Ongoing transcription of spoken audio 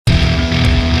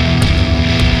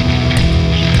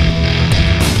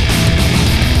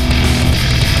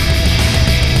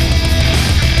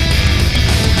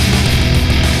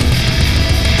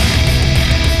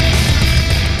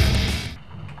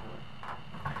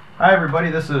Hi everybody,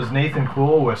 this is Nathan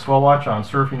Cool with Swell Watch on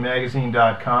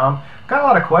surfingmagazine.com. Got a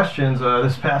lot of questions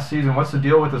this past season. What's the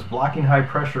deal with this blocking high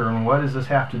pressure and what does this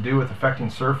have to do with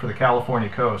affecting surf for the California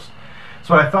coast?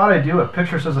 So I thought I'd do a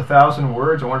picture says 1,000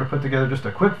 words. I wanted to put together just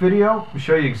a quick video to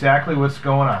show you exactly what's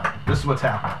going on. This is what's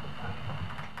happening.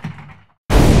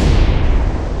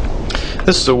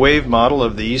 This is a wave model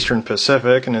of the Eastern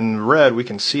Pacific, and in red we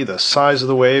can see the size of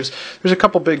the waves. There's a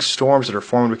couple big storms that are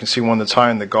formed. We can see one that's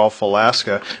high in the Gulf of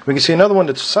Alaska. We can see another one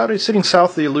that's sitting south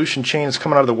of the Aleutian chain. It's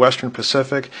coming out of the Western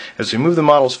Pacific. As we move the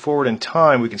models forward in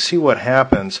time, we can see what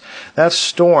happens. That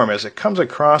storm, as it comes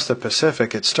across the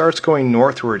Pacific, it starts going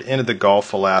northward into the Gulf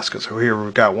of Alaska. So here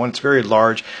we've got one that's very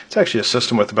large. It's actually a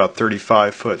system with about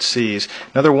 35-foot seas.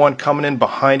 Another one coming in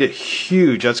behind it,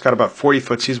 huge. That's got about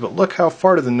 40-foot seas, but look how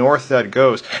far to the north that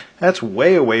goes. That's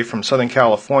way away from Southern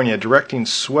California, directing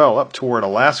swell up toward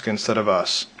Alaska instead of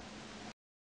us.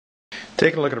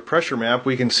 Taking a look at a pressure map,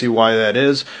 we can see why that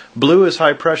is. Blue is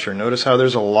high pressure. Notice how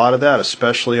there's a lot of that,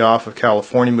 especially off of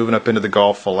California, moving up into the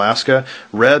Gulf of Alaska.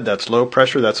 Red, that's low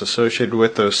pressure. That's associated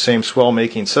with those same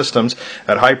swell-making systems.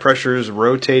 That high pressure is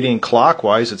rotating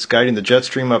clockwise. It's guiding the jet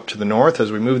stream up to the north.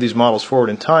 As we move these models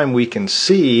forward in time, we can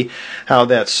see how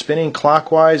that's spinning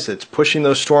clockwise. It's pushing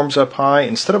those storms up high.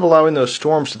 Instead of allowing those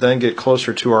storms to then get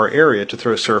closer to our area to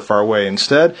throw surf our way,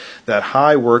 instead, that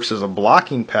high works as a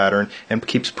blocking pattern and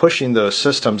keeps pushing those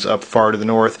systems up far to the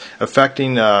north,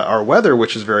 affecting our weather,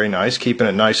 which is very nice, keeping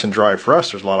it nice and dry for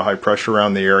us. There's a lot of high pressure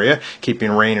around the area,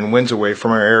 keeping rain and winds away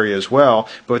from our area as well.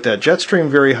 But with that jet stream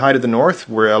very high to the north,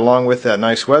 along with that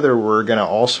nice weather, we're going to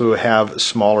also have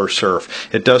smaller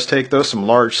surf. It does take, though, some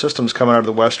large systems coming out of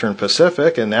the Western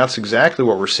Pacific, and that's exactly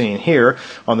what we're seeing here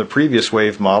on the previous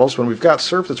wave models. When we've got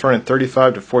surf that's running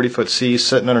 35 to 40-foot seas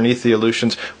sitting underneath the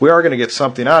Aleutians, we are going to get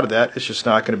something out of that. It's just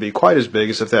not going to be quite as big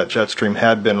as if that jet stream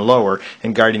had been lower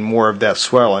and guiding more of that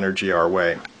swell energy our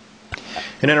way.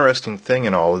 An interesting thing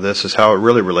in all of this is how it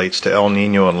really relates to El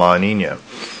Nino and La Nina.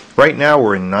 Right now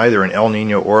we're in neither an El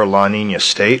Nino or a La Nina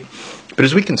state, but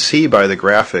as we can see by the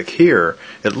graphic here,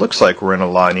 it looks like we're in a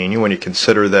La Nina when you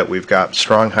consider that we've got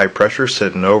strong high pressure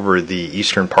sitting over the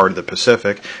eastern part of the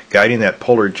Pacific, guiding that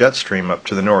polar jet stream up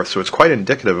to the north. So it's quite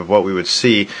indicative of what we would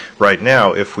see right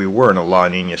now if we were in a La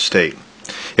Nina state.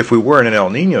 If we were in an El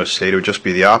Nino state, it would just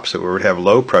be the opposite. We would have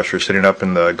low pressure sitting up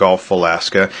in the Gulf of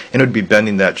Alaska, and it would be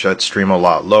bending that jet stream a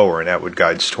lot lower, and that would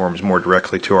guide storms more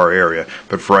directly to our area.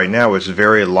 But for right now, it's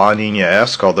very La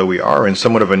Nina-esque, although we are in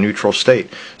somewhat of a neutral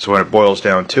state. So when it boils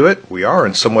down to it, we are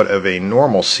in somewhat of a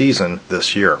normal season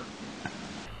this year.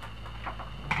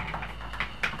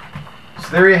 So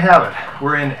there you have it.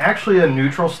 We're in actually a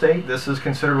neutral state. This is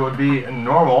considered what would be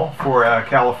normal for a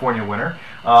California winter.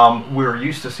 We're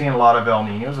used to seeing a lot of El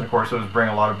Ninos, and of course those bring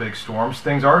a lot of big storms.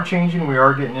 Things are changing. We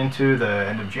are getting into the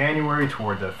end of January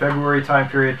toward the February time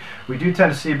period. We do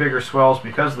tend to see bigger swells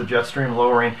because of the jet stream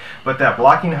lowering, but that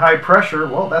blocking high pressure,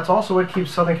 well, that's also what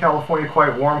keeps Southern California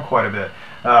quite warm quite a bit.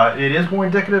 It is more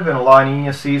indicative in a La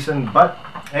Nina season, but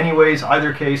anyways,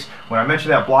 either case, when I mention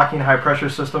that blocking high pressure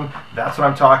system, that's what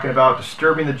I'm talking about,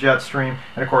 disturbing the jet stream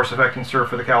and of course affecting surf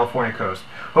for the California coast.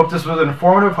 Hope this was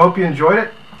informative. Hope you enjoyed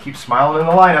it. Keep smiling in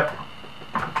the lineup.